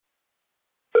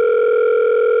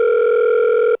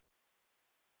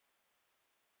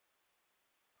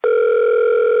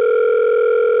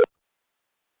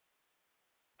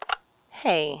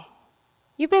Hey,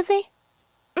 you busy?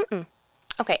 Mm-mm.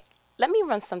 Okay, let me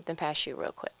run something past you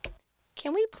real quick.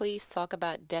 Can we please talk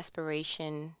about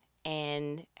desperation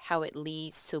and how it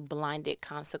leads to blinded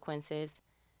consequences?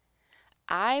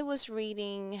 I was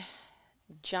reading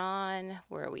John,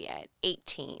 where are we at?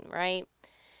 18, right?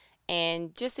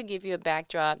 And just to give you a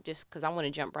backdrop, just because I want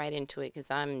to jump right into it,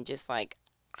 because I'm just like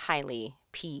highly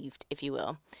peeved, if you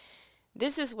will.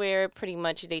 This is where pretty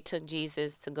much they took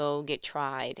Jesus to go get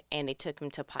tried and they took him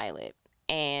to Pilate.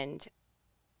 And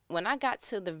when I got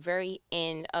to the very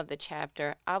end of the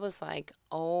chapter, I was like,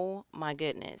 oh my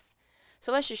goodness.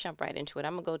 So let's just jump right into it.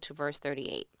 I'm going to go to verse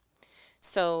 38.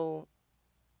 So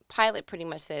Pilate pretty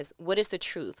much says, "What is the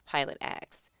truth?" Pilate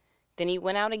asks. Then he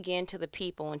went out again to the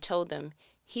people and told them,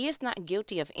 "He is not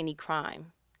guilty of any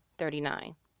crime."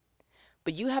 39.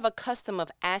 "But you have a custom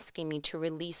of asking me to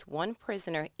release one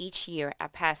prisoner each year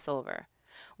at Passover.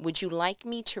 Would you like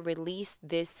me to release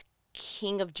this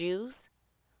King of Jews?"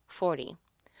 40.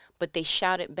 But they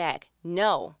shouted back,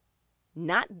 "No,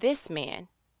 not this man.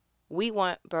 We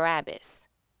want Barabbas,"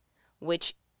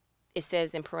 which it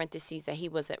says in parentheses that he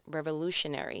was a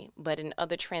revolutionary, but in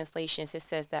other translations it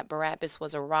says that Barabbas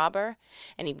was a robber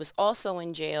and he was also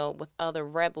in jail with other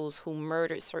rebels who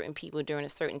murdered certain people during a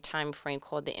certain time frame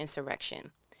called the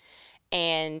insurrection.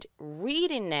 And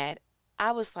reading that,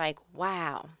 I was like,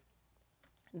 wow,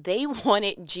 they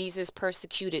wanted Jesus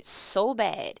persecuted so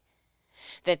bad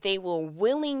that they were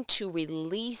willing to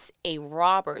release a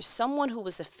robber, someone who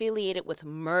was affiliated with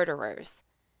murderers.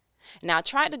 Now, I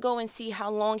tried to go and see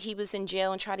how long he was in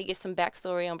jail and try to get some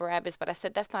backstory on Barabbas, but I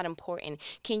said that's not important.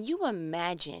 Can you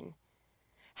imagine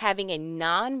having a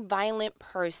non-violent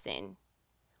person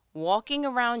walking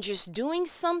around just doing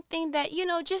something that,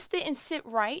 just didn't sit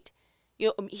right?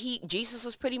 Jesus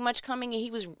was pretty much coming and he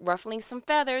was ruffling some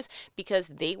feathers because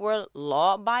they were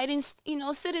law-abiding,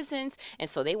 citizens, and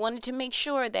so they wanted to make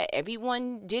sure that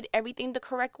everyone did everything the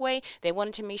correct way. They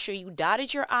wanted to make sure you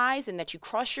dotted your I's and that you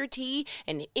crossed your T,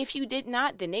 and if you did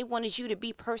not, then they wanted you to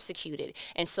be persecuted.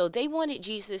 And so they wanted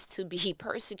Jesus to be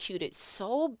persecuted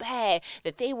so bad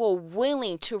that they were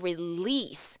willing to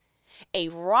release a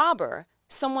robber,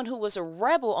 someone who was a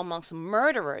rebel amongst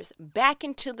murderers, back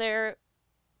into their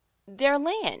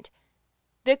land,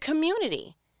 their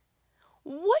community.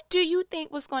 What do you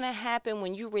think was going to happen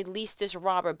when you released this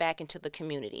robber back into the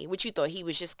community? What, you thought he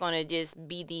was just going to just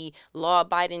be the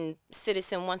law-abiding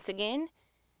citizen once again?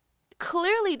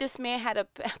 Clearly, this man had a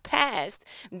past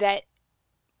that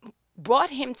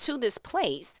brought him to this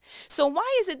place. So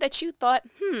why is it that you thought,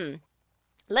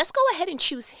 let's go ahead and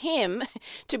choose him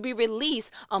to be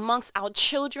released amongst our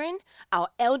children, our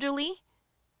elderly,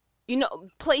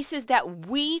 places that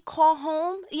we call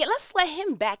home? Yeah, let's let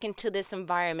him back into this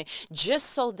environment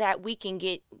just so that we can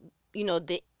get,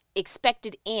 the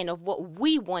expected end of what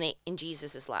we wanted in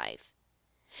Jesus's life.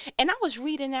 And I was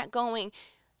reading that going,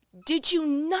 did you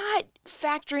not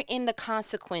factor in the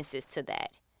consequences to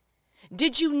that?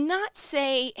 Did you not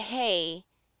say, hey,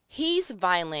 he's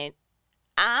violent.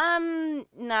 I'm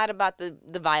not about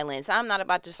the violence. I'm not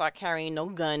about to start carrying no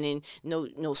gun and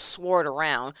no sword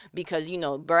around because,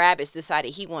 Barabbas decided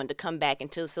he wanted to come back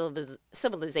into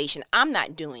civilization. I'm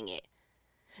not doing it.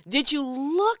 Did you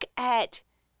look at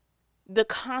the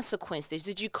consequences?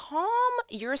 Did you calm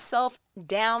yourself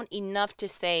down enough to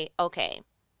say, okay,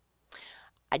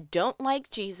 I don't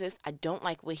like Jesus. I don't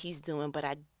like what he's doing, but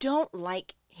I don't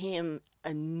like him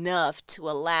enough to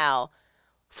allow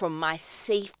for my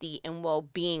safety and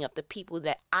well-being of the people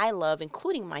that I love,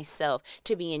 including myself,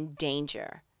 to be in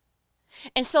danger.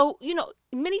 And so,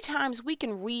 many times we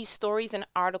can read stories and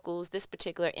articles, this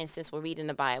particular instance we're reading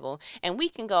the Bible, and we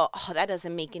can go, oh, that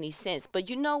doesn't make any sense. But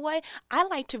you know what? I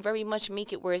like to very much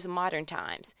make it where it's modern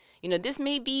times. This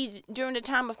may be during the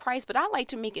time of Christ, but I like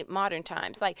to make it modern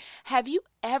times. Like, have you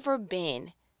ever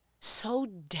been so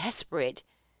desperate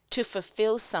to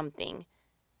fulfill something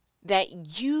that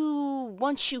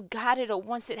once you got it or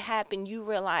once it happened, you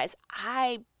realize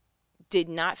I did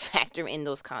not factor in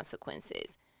those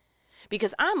consequences?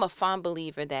 Because I'm a fond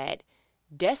believer that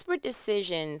desperate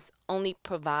decisions only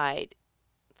provide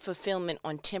fulfillment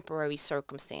on temporary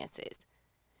circumstances.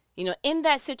 In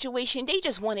that situation, they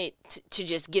just wanted to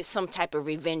just get some type of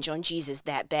revenge on Jesus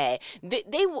that bad.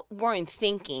 They weren't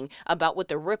thinking about what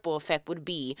the ripple effect would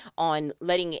be on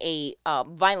letting a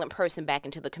violent person back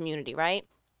into the community, right?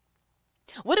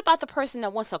 What about the person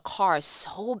that wants a car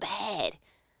so bad?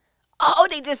 Oh,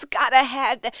 they just gotta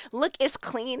have that. Look, it's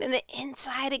clean in the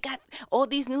inside. It got all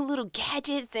these new little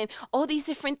gadgets and all these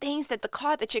different things that the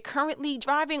car that you're currently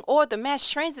driving or the mass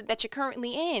transit that you're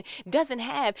currently in doesn't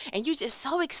have. And you're just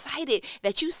so excited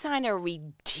that you sign a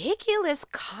ridiculous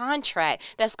contract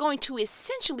that's going to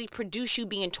essentially produce you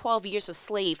being 12 years a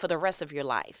slave for the rest of your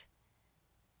life.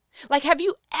 Like, have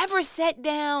you ever sat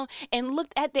down and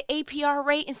looked at the APR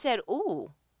rate and said,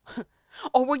 ooh,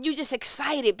 or were you just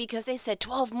excited because they said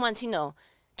 12 months,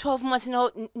 12 months,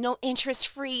 no interest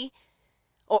free,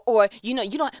 or you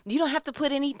don't have to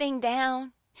put anything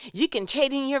down. You can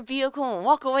trade in your vehicle and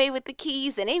walk away with the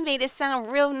keys, and they made it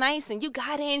sound real nice, and you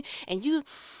got in and you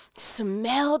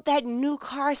smelled that new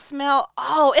car smell.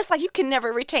 Oh, it's like you can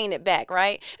never retain it back,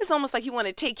 right? It's almost like you want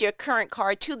to take your current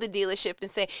car to the dealership and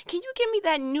say, can you give me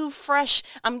that new fresh,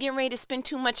 I'm getting ready to spend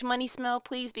too much money smell,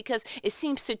 please, because it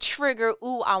seems to trigger,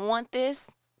 ooh, I want this.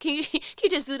 Can you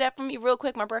just do that for me real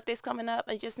quick? My birthday's coming up,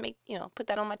 and just put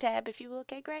that on my tab if you will.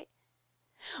 Okay, great.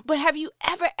 But have you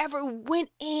ever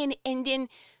went in and then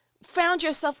found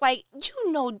yourself like,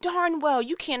 darn well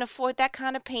you can't afford that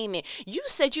kind of payment. You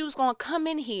said you was going to come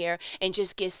in here and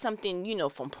just get something,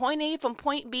 from point A, from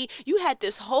point B. You had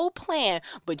this whole plan,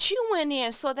 but you went in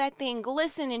and saw that thing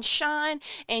glisten and shine,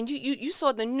 and you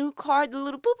saw the new car, the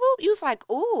little boop boop. You was like,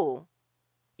 ooh.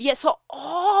 Yeah, so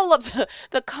all of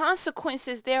the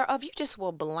consequences thereof, you just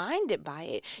were blinded by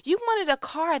it. You wanted a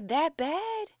car that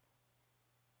bad?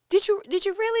 Did you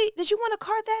want a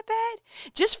car that bad?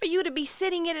 Just for you to be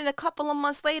sitting in it a couple of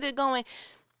months later going,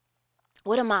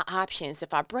 what are my options?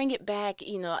 If I bring it back,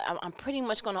 I'm pretty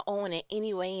much going to own it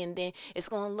anyway, and then it's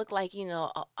going to look like,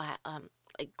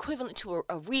 equivalent to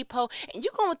a repo. And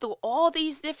you're going through all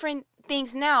these different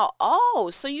things now. Oh,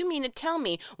 so you mean to tell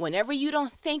me whenever you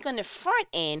don't think on the front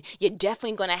end, you're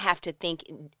definitely going to have to think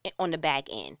on the back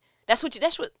end. That's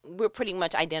what we're pretty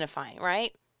much identifying,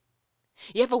 right?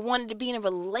 You ever wanted to be in a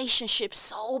relationship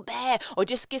so bad, or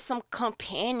just get some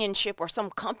companionship or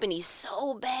some company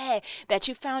so bad that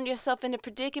you found yourself in a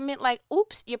predicament like,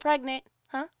 oops, you're pregnant,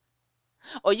 huh?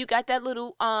 Or you got that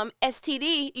little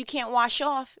STD you can't wash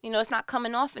off. It's not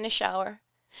coming off in the shower.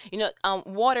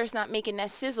 Water's not making that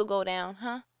sizzle go down,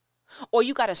 huh? Or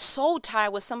you got a soul tie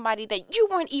with somebody that you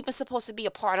weren't even supposed to be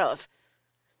a part of.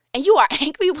 And you are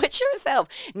angry with yourself.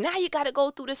 Now you got to go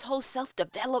through this whole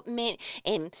self-development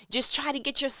and just try to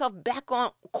get yourself back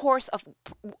on course of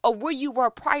where you were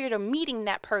prior to meeting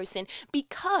that person,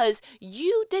 because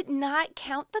you did not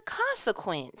count the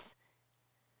consequence.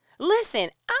 Listen,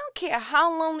 I don't care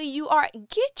how lonely you are.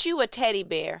 Get you a teddy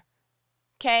bear,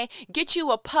 okay? Get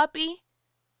you a puppy.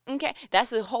 Okay,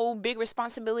 that's a whole big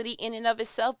responsibility in and of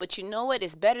itself, but you know what?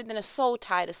 It's better than a soul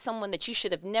tie to someone that you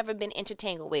should have never been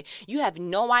intertangled with. You have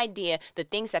no idea the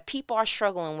things that people are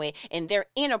struggling with in their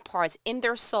inner parts, in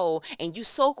their soul, and you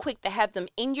so quick to have them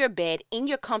in your bed, in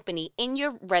your company, in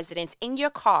your residence, in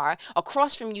your car,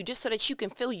 across from you, just so that you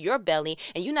can fill your belly,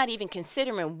 and you're not even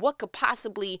considering what could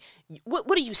possibly,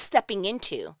 what are you stepping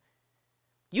into?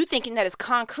 You thinking that it's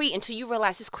concrete until you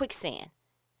realize it's quicksand.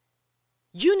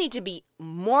 You need to be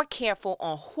more careful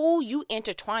on who you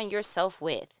intertwine yourself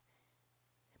with.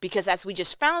 Because as we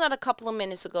just found out a couple of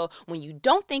minutes ago, when you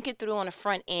don't think it through on the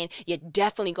front end, you're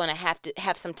definitely going to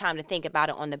have some time to think about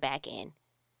it on the back end.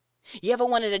 You ever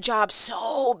wanted a job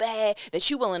so bad that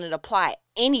you're willing to apply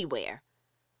anywhere?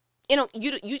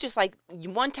 You just like,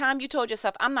 one time you told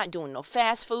yourself, I'm not doing no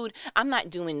fast food. I'm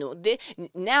not doing no this.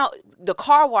 Now the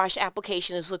car wash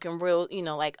application is looking real,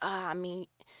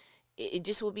 it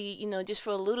just will be, just for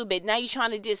a little bit. Now you're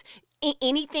trying to just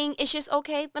anything. It's just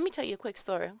okay. Let me tell you a quick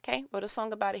story. Okay. Wrote a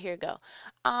song about it. Here you go.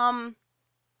 I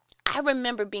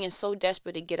remember being so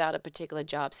desperate to get out of a particular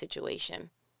job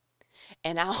situation.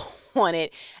 And I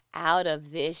wanted out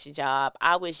of this job.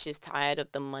 I was just tired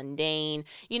of the mundane.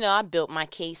 I built my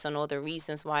case on all the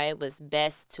reasons why it was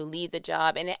best to leave the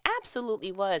job. And it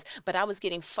absolutely was. But I was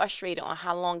getting frustrated on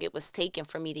how long it was taking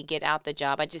for me to get out the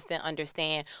job. I just didn't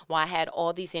understand why I had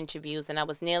all these interviews and I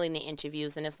was nailing the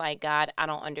interviews. And it's like, God, I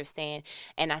don't understand.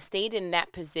 And I stayed in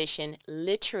that position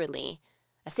literally.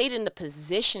 I stayed in the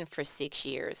position for 6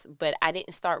 years, but I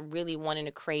didn't start really wanting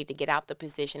to crave to get out the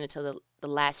position until the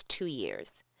last 2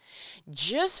 years.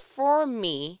 Just for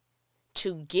me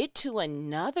to get to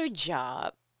another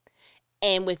job,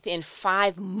 and within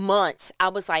 5 months, I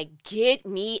was like, get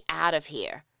me out of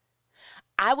here.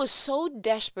 I was so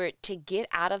desperate to get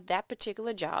out of that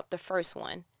particular job, the first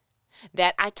one,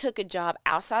 that I took a job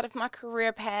outside of my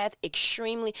career path,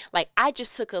 extremely, like I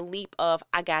just took a leap of,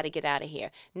 I got to get out of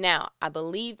here. Now, I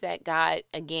believe that God,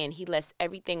 again, he lets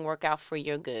everything work out for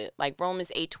your good. Like Romans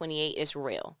 8:28 is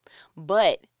real.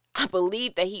 But I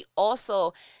believe that he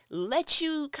also lets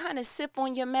you kind of sip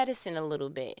on your medicine a little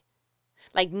bit.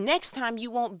 Like next time you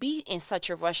won't be in such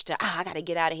a rush to, I got to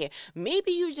get out of here.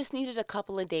 Maybe you just needed a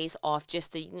couple of days off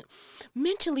just to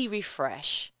mentally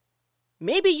refresh.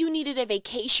 Maybe you needed a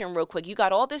vacation real quick. You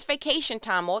got all this vacation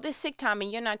time, all this sick time,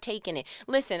 and you're not taking it.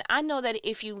 Listen, I know that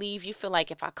if you leave, you feel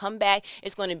like if I come back, I'm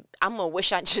going to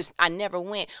wish I never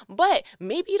went. But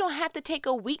maybe you don't have to take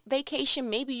a week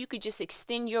vacation. Maybe you could just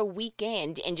extend your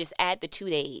weekend and just add the 2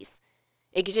 days.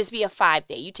 It could just be a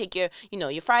 5-day. You take your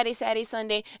Friday, Saturday,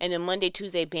 Sunday, and then Monday,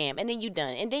 Tuesday, bam, and then you're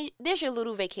done. And then there's your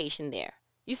little vacation there.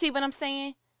 You see what I'm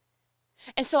saying?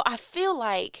 And so I feel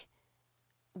like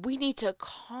we need to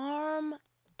calm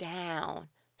down,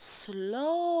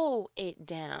 slow it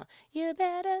down. You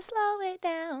better slow it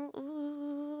down.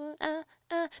 Ooh,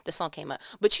 The song came up.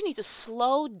 But you need to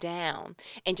slow down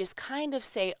and just kind of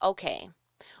say, okay,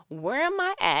 where am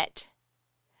I at?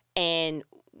 And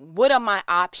what are my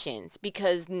options?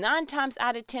 Because 9 times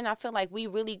out of 10, I feel like we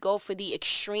really go for the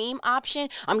extreme option.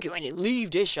 I'm getting ready to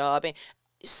leave this job. And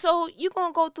so you're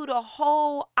going to go through the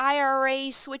whole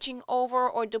IRA switching over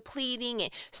or depleting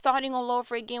and starting all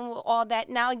over again with all that.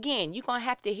 Now, again, you're going to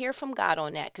have to hear from God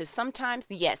on that, because sometimes,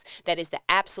 yes, that is the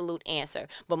absolute answer.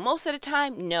 But most of the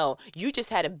time, no, you just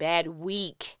had a bad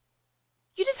week.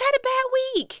 You just had a bad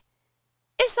week.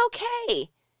 It's okay.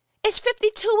 It's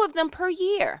 52 of them per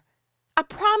year. I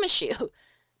promise you.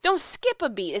 Don't skip a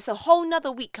beat. It's a whole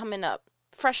nother week coming up,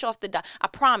 fresh off the dot. I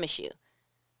promise you.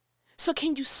 So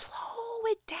can you slow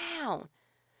it down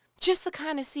just to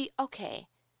kind of see, okay,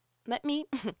 let me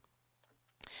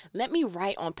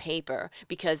write on paper,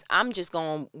 because I'm just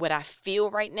going what I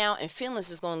feel right now, and feelings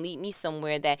is going to lead me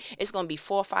somewhere that it's going to be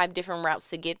 4 or 5 different routes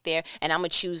to get there, and I'm going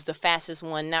to choose the fastest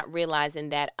one, not realizing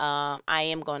that I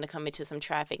am going to come into some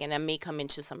traffic and I may come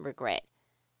into some regret.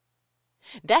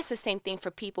 That's the same thing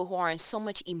for people who are in so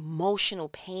much emotional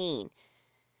pain.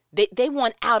 They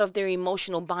want out of their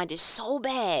emotional bondage so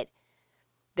bad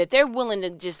that they're willing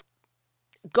to just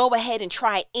go ahead and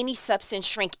try any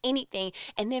substance, drink anything,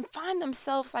 and then find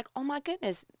themselves like, oh my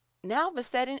goodness, now all of a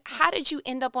sudden, how did you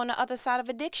end up on the other side of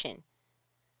addiction?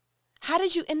 How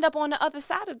did you end up on the other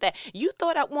side of that? You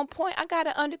thought at one point, I got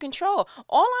it under control.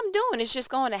 All I'm doing is just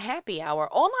going to happy hour.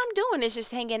 All I'm doing is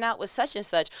just hanging out with such and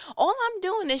such. All I'm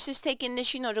doing is just taking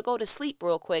this, to go to sleep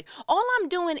real quick. All I'm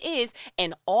doing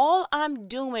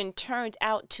turned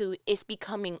out to is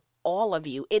becoming all of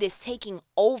you. It is taking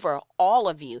over all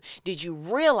of you. Did you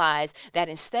realize that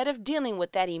instead of dealing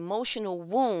with that emotional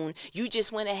wound, you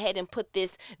just went ahead and put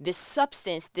this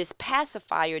substance, this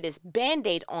pacifier, this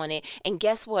Band-Aid on it, and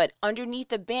guess what? Underneath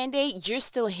the Band-Aid, you're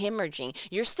still hemorrhaging.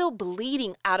 You're still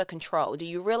bleeding out of control. Do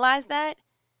you realize that?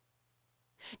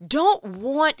 Don't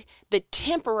want the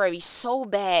temporary so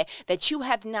bad that you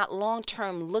have not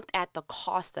long-term looked at the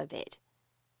cost of it.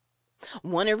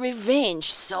 Want a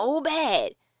revenge so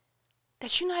bad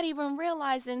that you're not even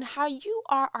realizing how you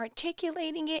are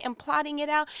articulating it and plotting it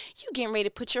out. You getting ready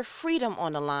to put your freedom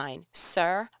on the line.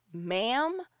 Sir,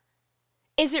 ma'am,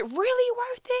 is it really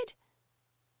worth it?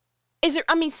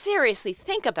 Seriously,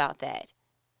 think about that.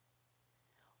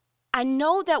 I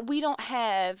know that we don't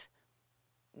have,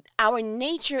 our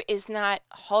nature is not,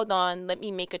 hold on, let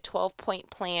me make a 12-point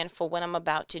plan for what I'm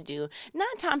about to do. 9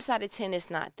 times out of 10, it's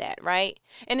not that, right?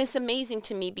 And it's amazing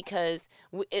to me because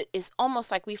it's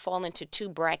almost like we fall into 2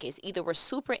 brackets. Either we're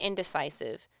super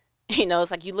indecisive.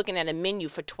 It's like you're looking at a menu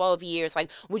for 12 years.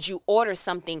 Like, would you order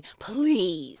something,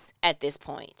 please, at this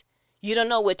point? You don't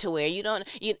know what to wear.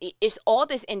 It's all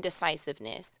this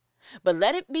indecisiveness. But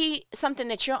let it be something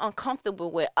that you're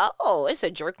uncomfortable with. Oh, it's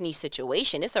a jerk knee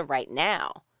situation. It's a right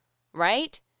now,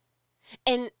 right?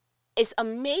 And it's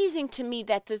amazing to me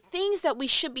that the things that we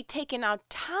should be taking our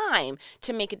time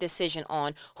to make a decision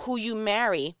on, who you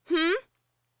marry,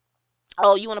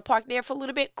 oh, you want to park there for a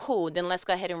little bit? Cool, then let's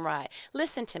go ahead and ride.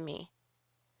 Listen to me.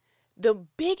 The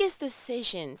biggest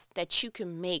decisions that you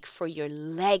can make for your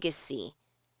legacy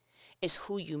is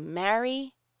who you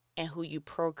marry and who you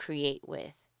procreate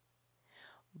with.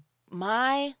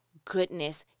 My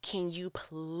goodness, can you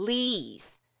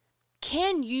please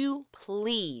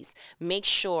make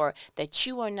sure that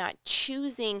you are not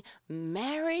choosing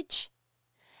marriage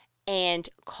and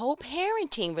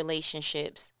co-parenting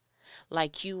relationships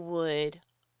like you would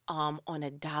on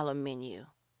a dollar menu?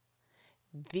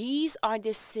 These are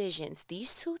decisions.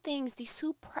 These 2 things, these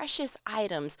 2 precious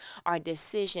items are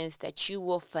decisions that you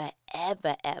will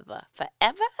forever, ever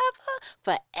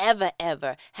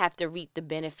have to reap the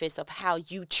benefits of how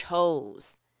you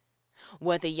chose.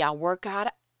 Whether y'all work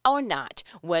out or not,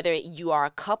 whether you are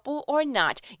a couple or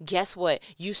not, guess what?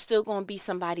 You still gonna be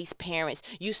somebody's parents.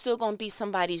 You still gonna be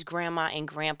somebody's grandma and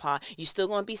grandpa. You still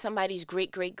gonna be somebody's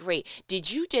great great great.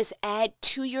 Did you just add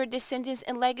to your descendants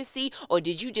and legacy, or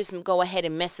did you just go ahead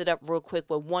and mess it up real quick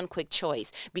with one quick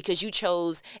choice because you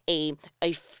chose a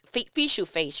facial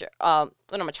feature?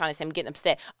 What am I trying to say? I'm getting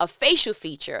upset. A facial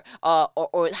feature,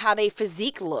 or how they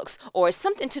physique looks, or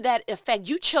something to that effect.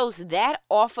 You chose that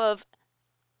off of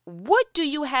what do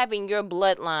you have in your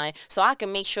bloodline so I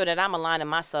can make sure that I'm aligning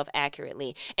myself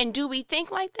accurately? And do we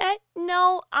think like that?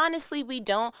 No, honestly, we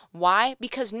don't. Why?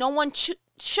 Because no one shows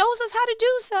us how to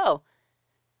do so.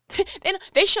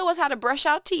 They show us how to brush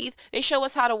our teeth. They show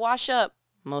us how to wash up.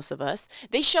 Most of us.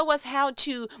 They show us how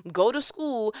to go to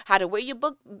school, how to wear your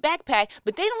book backpack,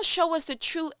 but they don't show us the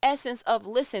true essence of,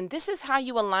 listen, this is how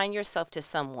you align yourself to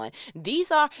someone.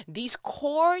 These are these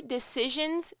core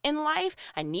decisions in life.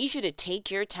 I need you to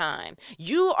take your time.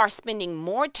 You are spending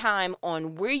more time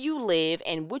on where you live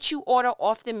and what you order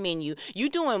off the menu. You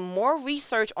doing more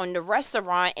research on the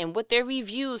restaurant and what their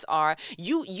reviews are.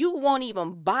 You won't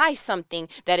even buy something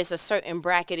that is a certain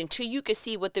bracket until you can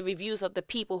see what the reviews of the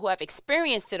people who have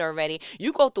experienced it already.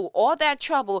 You go through all that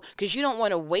trouble because you don't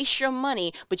want to waste your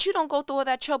money, but you don't go through all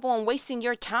that trouble on wasting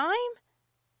your time.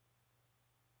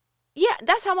 Yeah,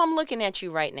 that's how I'm looking at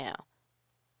you right now.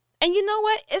 And you know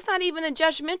what? It's not even a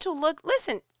judgmental look.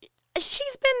 Listen,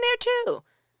 she's been there too.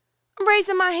 I'm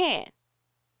raising my hand.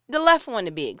 The left one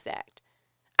to be exact.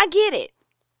 I get it.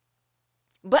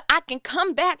 But I can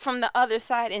come back from the other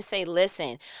side and say,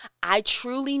 listen, I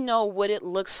truly know what it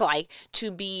looks like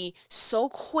to be so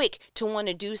quick to want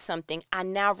to do something. I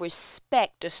now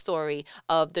respect the story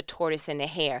of the tortoise and the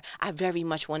hare. I very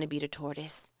much want to be the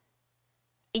tortoise.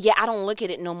 Yeah, I don't look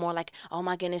at it no more like, oh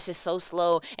my goodness, it's so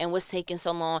slow and what's taking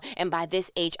so long. And by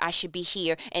this age, I should be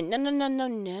here. And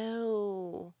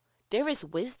no. There is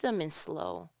wisdom in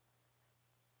slow.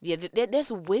 Yeah,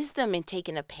 there's wisdom in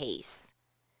taking a pace.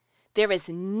 There is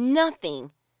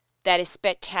nothing that is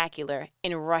spectacular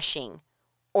in rushing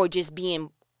or just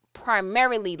being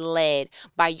primarily led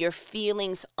by your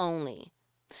feelings only.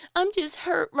 I'm just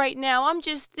hurt right now. I'm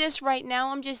just this right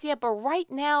now. But right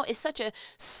now is such a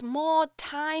small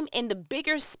time in the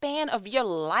bigger span of your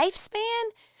lifespan.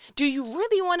 Do you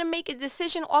really want to make a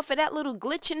decision off of that little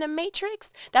glitch in the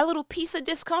matrix? That little piece of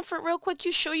discomfort real quick?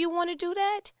 You sure you want to do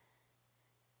that?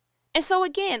 And so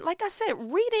again, like I said,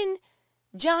 reading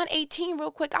John 18 real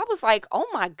quick, I was like, oh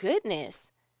my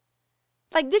goodness.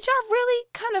 Like, did y'all really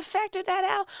kind of factor that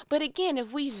out? But again,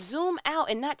 if we zoom out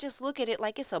and not just look at it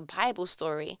like it's a Bible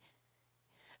story,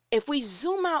 if we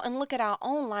zoom out and look at our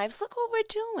own lives, look what we're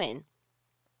doing.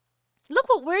 Look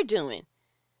what we're doing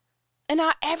in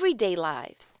our everyday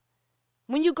lives.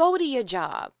 When you go to your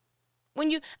job,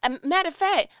 matter of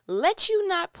fact, let you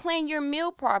not plan your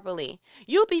meal properly.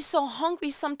 You'll be so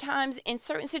hungry sometimes in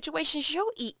certain situations,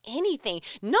 you'll eat anything,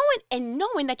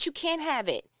 knowing that you can't have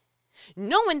it.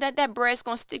 Knowing that that bread's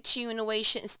going to stick to you in a way it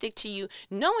shouldn't stick to you.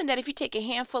 Knowing that if you take a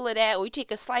handful of that or you take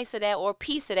a slice of that or a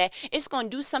piece of that, it's going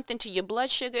to do something to your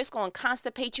blood sugar. It's going to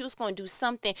constipate you. It's going to do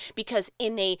something because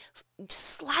in a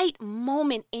slight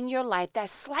moment in your life,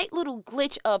 that slight little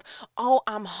glitch of, oh,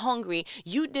 I'm hungry,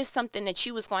 you did something that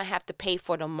you was going to have to pay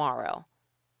for tomorrow.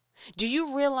 Do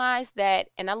you realize that,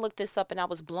 and I looked this up and I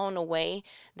was blown away,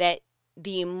 that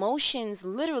the emotions,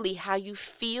 literally how you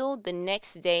feel the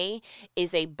next day,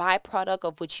 is a byproduct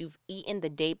of what you've eaten the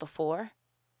day before?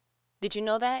 Did you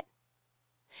know that?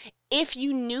 If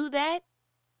you knew that,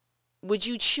 would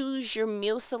you choose your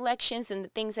meal selections and the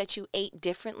things that you ate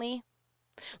differently?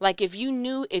 Like if you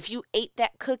knew if you ate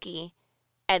that cookie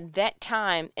at that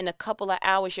time, in a couple of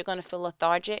hours, you're going to feel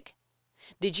lethargic?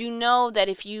 Did you know that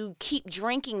if you keep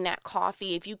drinking that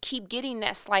coffee, if you keep getting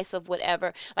that slice of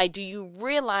whatever, like, do you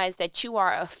realize that you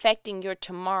are affecting your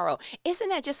tomorrow? Isn't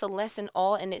that just a lesson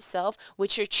all in itself?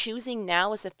 What you're choosing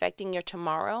now is affecting your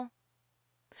tomorrow.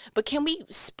 But can we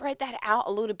spread that out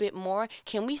a little bit more?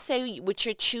 Can we say what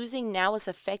you're choosing now is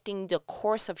affecting the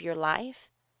course of your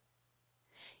life?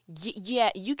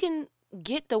 Yeah, you can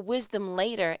get the wisdom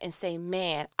later and say,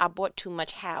 man, I bought too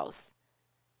much house.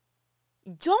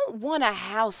 Don't want a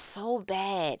house so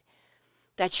bad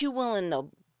that you're willing to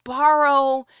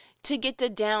borrow to get the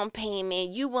down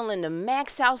payment. You're willing to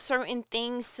max out certain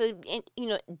things to,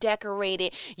 decorate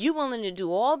it. You're willing to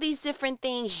do all these different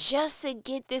things just to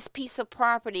get this piece of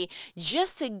property,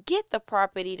 just to get the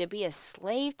property, to be a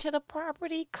slave to the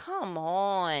property. Come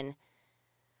on.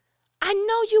 I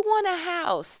know you want a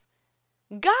house.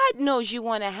 God knows you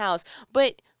want a house,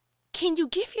 but can you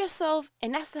give yourself,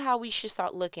 and that's how we should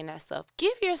start looking at stuff,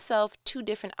 give yourself two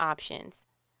different options.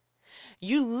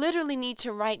 You literally need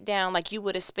to write down like you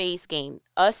would a space game,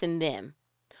 us and them.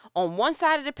 On one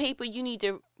side of the paper, you need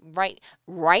to write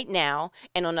right now,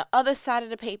 and on the other side of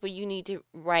the paper, you need to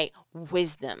write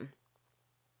wisdom.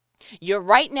 Your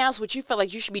right now is what you feel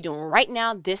like you should be doing right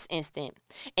now, this instant.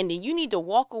 And then you need to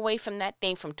walk away from that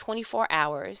thing from 24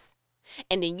 hours.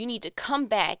 And then you need to come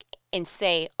back and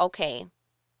say, okay,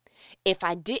 if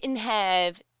I didn't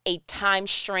have a time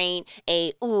strain,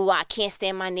 I can't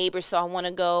stand my neighbor, so I want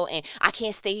to go, and I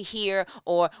can't stay here,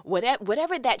 or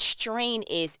whatever that strain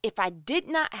is, if I did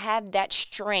not have that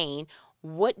strain,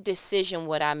 what decision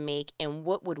would I make, and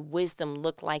what would wisdom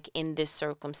look like in this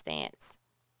circumstance?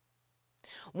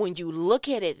 When you look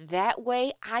at it that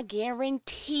way, I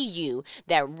guarantee you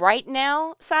that right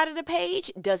now side of the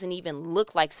page doesn't even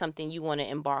look like something you want to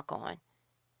embark on.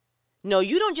 No,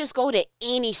 you don't just go to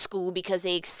any school because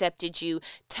they accepted you.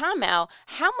 Time out.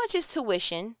 How much is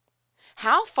tuition?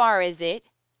 How far is it?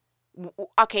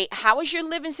 Okay, how is your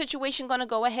living situation going to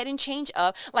go ahead and change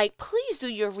up? Like, please do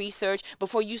your research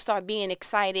before you start being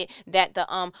excited that the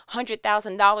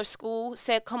 $100,000 school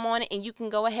said come on and you can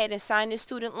go ahead and sign this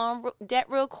student loan debt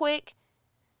real quick.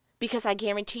 Because I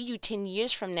guarantee you 10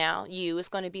 years from now, it's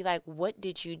going to be like, what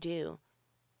did you do?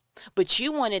 But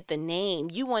you wanted the name,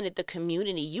 you wanted the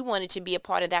community, you wanted to be a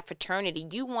part of that fraternity,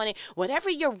 you wanted whatever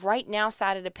your right now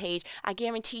side of the page. I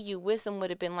guarantee you wisdom would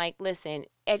have been like, listen,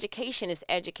 education is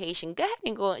education. Go ahead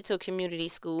and go into a community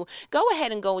school. Go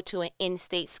ahead and go to an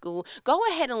in-state school. Go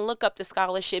ahead and look up the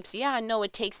scholarships. Yeah, I know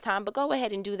it takes time, but go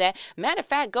ahead and do that. Matter of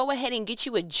fact, go ahead and get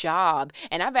you a job.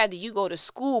 And I'd rather you go to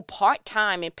school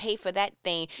part-time and pay for that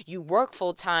thing. You work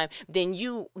full-time than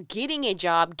you getting a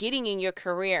job, getting in your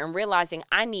career and realizing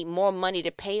I need more money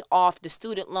to pay off the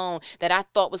student loan that I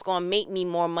thought was going to make me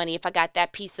more money if I got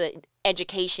that piece of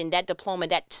education, that diploma,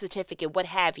 that certificate, what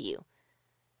have you.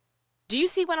 Do you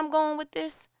see what I'm going with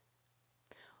this?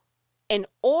 In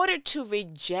order to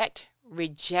reject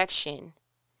rejection,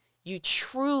 you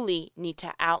truly need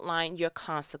to outline your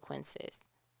consequences.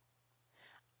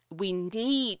 We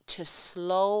need to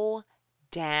slow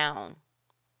down.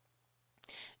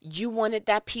 You wanted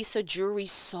that piece of jewelry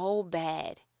so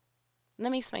bad.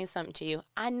 Let me explain something to you.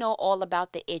 I know all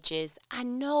about the itches. I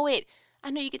know it. I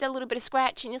know you get that little bit of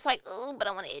scratch and it's like, oh, but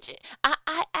I want to itch it.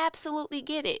 I absolutely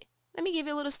get it. Let me give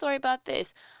you a little story about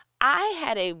this. I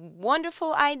had a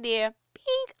wonderful idea,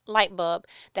 pink light bulb,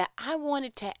 that I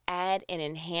wanted to add an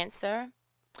enhancer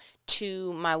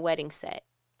to my wedding set.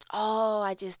 Oh,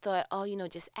 I just thought,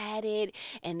 just add it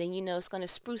and then, it's going to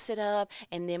spruce it up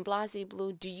and then blasey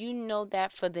blue. Do you know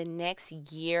that for the next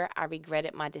year, I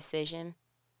regretted my decision?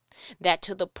 That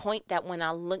to the point that when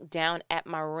I looked down at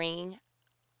my ring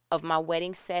of my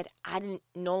wedding set, I didn't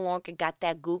no longer got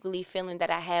that googly feeling that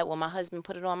I had when my husband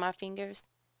put it on my fingers.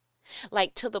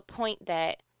 Like to the point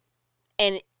that,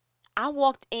 and I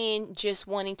walked in just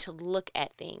wanting to look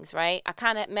at things, right?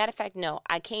 Matter of fact, no,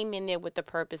 I came in there with the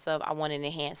purpose of I want an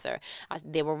enhancer.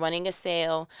 They were running a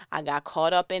sale. I got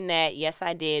caught up in that. Yes,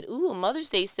 I did. Ooh, Mother's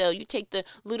Day sale. You take the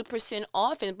little %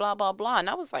 off and blah, blah, blah. And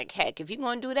I was like, heck, if you're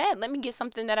going to do that, let me get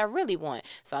something that I really want.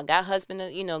 So I got husband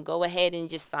to, go ahead and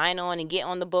just sign on and get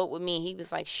on the boat with me. He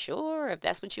was like, sure, if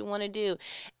that's what you want to do.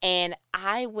 And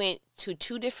I went to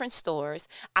 2 different stores.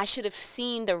 I should have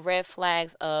seen the red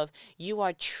flags of you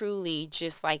are truly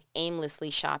just like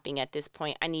aimlessly shopping at this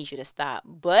point. I need you to stop.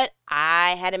 But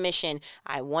I had a mission.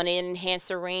 I wanted an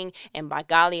enhancer ring and by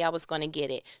golly, I was going to get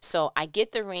it. So I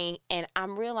get the ring and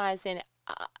I'm realizing,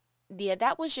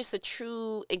 that was just a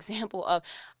true example of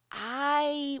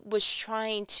I was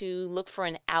trying to look for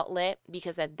an outlet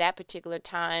because at that particular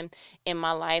time in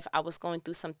my life, I was going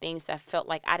through some things that felt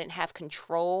like I didn't have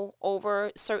control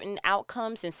over certain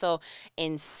outcomes. And so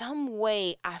in some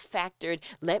way I factored,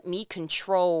 let me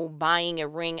control buying a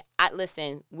ring.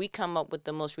 Listen, we come up with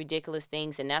the most ridiculous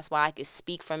things and that's why I could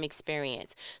speak from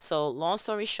experience. So long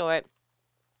story short,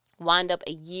 wound up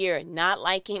a year not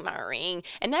liking my ring,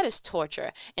 and that is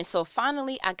torture. And so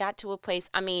finally I got to a place,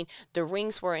 the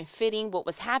rings weren't fitting. What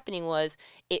was happening was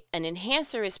an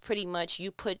enhancer is pretty much you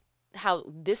put how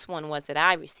this one was that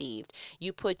I received.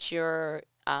 You put your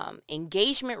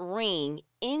engagement ring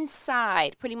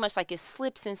inside, pretty much like it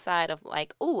slips inside of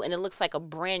like, ooh, and it looks like a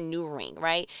brand new ring,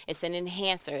 right? It's an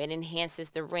enhancer. It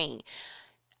enhances the ring.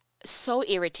 So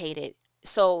irritated.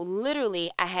 So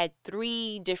literally I had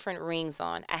 3 different rings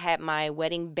on. I had my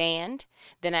wedding band,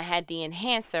 then I had the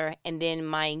enhancer, and then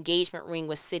my engagement ring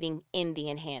was sitting in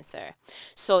the enhancer.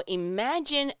 So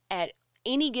imagine at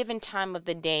any given time of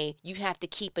the day, you have to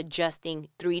keep adjusting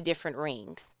 3 different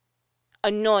rings.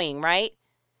 Annoying, right?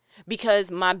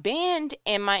 because my band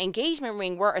and my engagement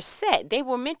ring were a set. They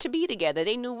were meant to be together.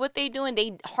 They knew what they doing.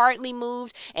 They hardly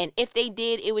moved. And if they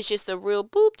did, it was just a real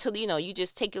boop till, you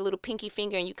just take your little pinky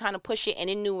finger and you kind of push it and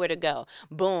it knew where to go.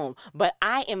 Boom. But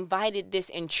I invited this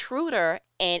intruder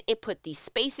and it put these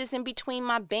spaces in between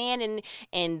my band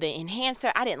and the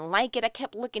enhancer. I didn't like it. I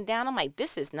kept looking down. I'm like,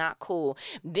 this is not cool.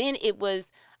 Then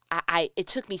it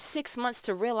took me 6 months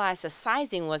to realize the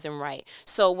sizing wasn't right.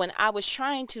 So when I was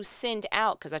trying to send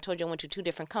out, because I told you I went to 2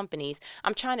 different companies,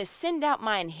 I'm trying to send out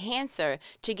my enhancer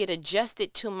to get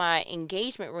adjusted to my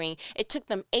engagement ring. It took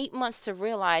them 8 months to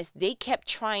realize they kept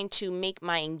trying to make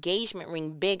my engagement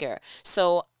ring bigger.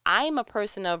 So I'm a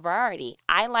person of variety.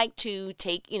 I like to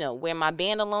wear my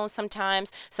band alone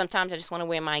sometimes. Sometimes I just want to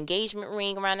wear my engagement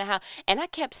ring around the house. And I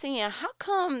kept saying, how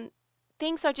come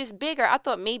things are just bigger? I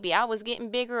thought maybe I was getting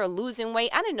bigger or losing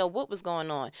weight. I didn't know what was going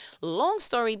on. Long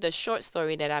story, the short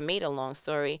story that I made a long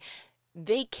story,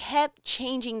 they kept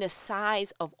changing the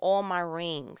size of all my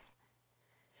rings.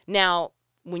 Now,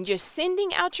 when you're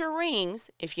sending out your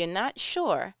rings, if you're not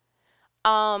sure,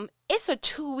 it's a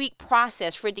 2-week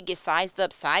process for it to get sized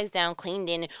up, sized down, cleaned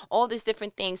in, all these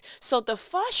different things. So the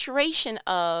frustration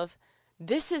of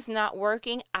this is not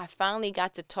working, I finally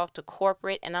got to talk to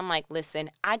corporate and I'm like, listen,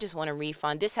 I just want a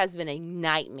refund. This has been a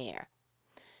nightmare.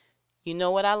 You know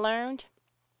what I learned?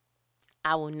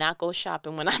 I will not go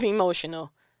shopping when I'm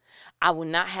emotional. I will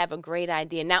not have a great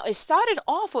idea. Now, it started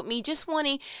off with me just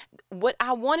wanting what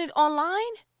I wanted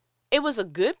online. It was a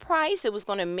good price. It was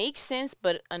going to make sense.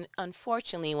 But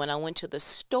unfortunately, when I went to the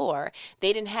store,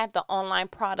 they didn't have the online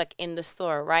product in the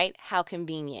store, right? How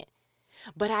convenient.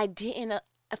 But I didn't,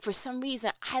 for some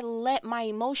reason, I let my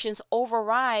emotions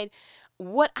override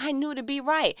what I knew to be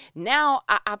right. Now,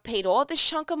 I paid all this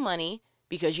chunk of money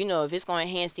because, if it's going to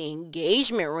enhance the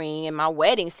engagement ring and my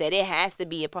wedding set, it has to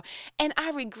be a part. And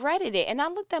I regretted it. And I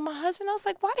looked at my husband. I was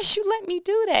like, why did you let me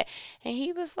do that? And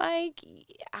he was like,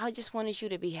 I just wanted you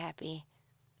to be happy.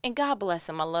 And God bless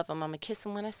him. I love him. I'm going to kiss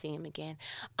him when I see him again.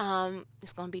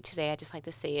 It's going to be today. I just like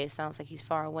to say it. It sounds like he's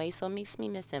far away, so it makes me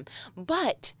miss him.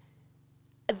 But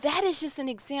that is just an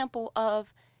example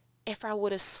of if I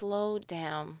would have slowed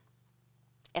down,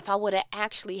 if I would have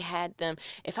actually had them,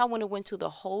 if I would have went through the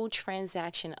whole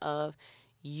transaction of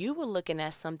you were looking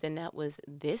at something that was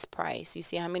this price. You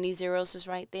see how many zeros is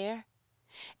right there?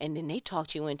 And then they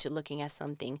talked you into looking at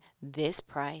something this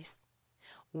price.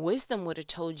 Wisdom would have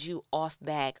told you off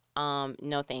back,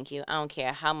 no, thank you. I don't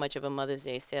care how much of a Mother's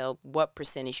Day sale, what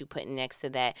percentage you put next to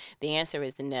that. The answer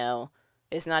is no.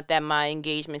 It's not that my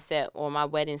engagement set or my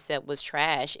wedding set was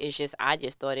trash. It's just, I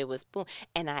just thought it was boom.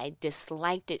 And I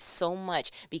disliked it so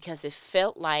much because it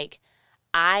felt like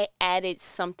I added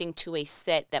something to a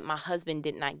set that my husband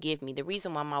did not give me. The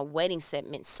reason why my wedding set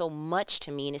meant so much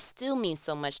to me, and it still means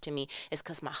so much to me, is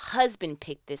because my husband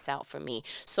picked this out for me.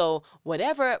 So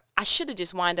whatever, I should have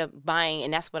just wound up buying,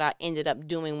 and that's what I ended up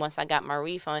doing once I got my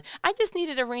refund. I just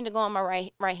needed a ring to go on my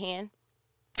right hand.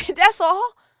 That's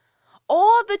all.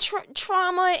 All the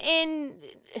trauma and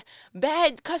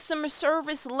bad customer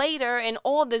service later and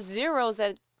all the zeros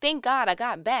that thank God I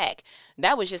got back.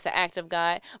 That was just an act of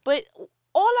God. But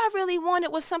all I really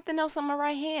wanted was something else on my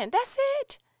right hand. That's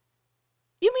it.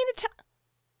 You mean to tell?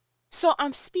 So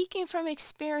I'm speaking from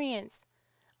experience.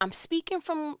 I'm speaking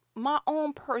from my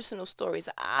own personal stories.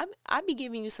 I be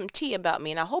giving you some tea about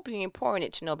me, and I hope you ain't pouring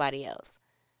it to nobody else.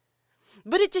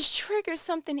 But it just triggered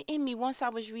something in me once I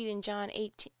was reading John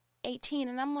 18,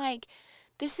 and I'm like,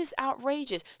 this is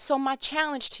outrageous. So my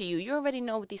challenge to you, you already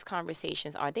know what these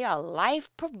conversations are. They are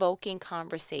life-provoking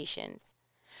conversations.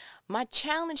 My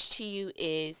challenge to you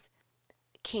is,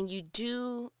 can you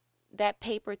do that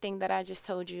paper thing that I just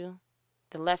told you?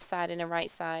 The left side and the right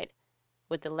side,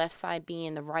 with the left side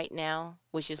being the right now,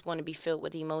 which is want to be filled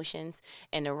with emotions,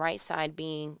 and the right side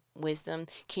being wisdom.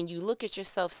 Can you look at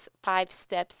yourself 5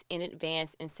 steps in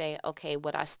advance and say, okay,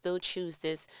 would I still choose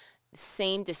this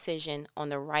same decision on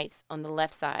the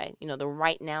left side, the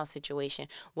right now situation?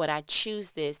 Would I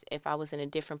choose this if I was in a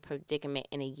different predicament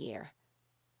in a year?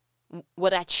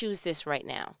 Would I choose this right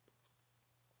now?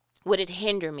 Would it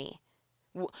hinder me?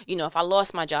 If I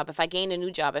lost my job, if I gained a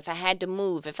new job, if I had to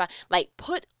move, if I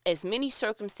put as many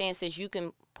circumstances you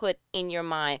can put in your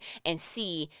mind and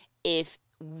see if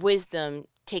wisdom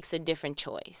takes a different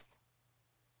choice.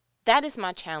 That is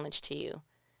my challenge to you.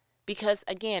 Because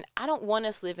again, I don't want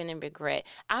us living in regret.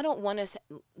 I don't want us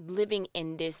living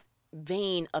in this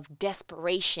vein of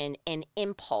desperation and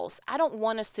impulse. I don't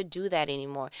want us to do that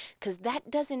anymore because that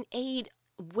doesn't aid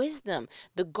wisdom.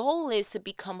 The goal is to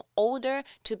become older,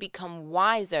 to become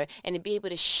wiser, and to be able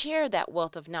to share that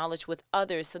wealth of knowledge with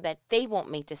others so that they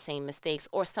won't make the same mistakes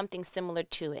or something similar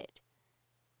to it.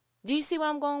 Do you see where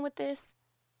I'm going with this?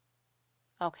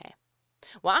 Okay.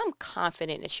 Well, I'm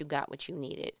confident that you got what you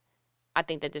needed. I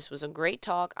think that this was a great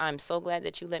talk. I'm so glad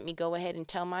that you let me go ahead and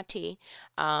tell my tea,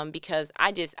 because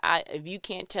if you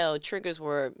can't tell,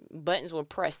 buttons were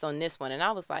pressed on this one. And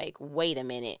I was like, wait a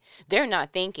minute, they're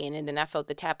not thinking. And then I felt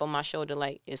the tap on my shoulder,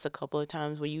 like, it's a couple of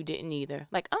times where you didn't either.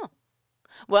 Like, oh,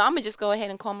 well, I'm going to just go ahead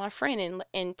and call my friend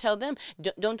and tell them,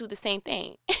 don't do the same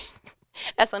thing.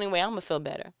 That's the only way I'm going to feel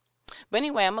better. But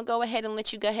anyway, I'm going to go ahead and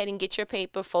let you go ahead and get your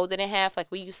paper folded in half like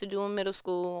we used to do in middle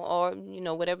school, or,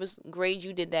 whatever grade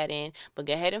you did that in. But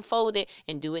go ahead and fold it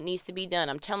and do what needs to be done.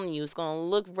 I'm telling you, it's going to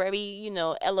look very,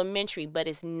 elementary, but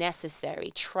it's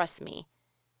necessary. Trust me.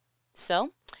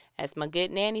 So, as my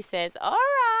good nanny says, all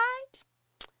right,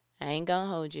 I ain't going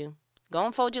to hold you. Go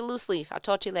and fold your loose leaf. I'll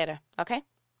talk to you later. Okay?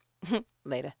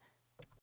 Later.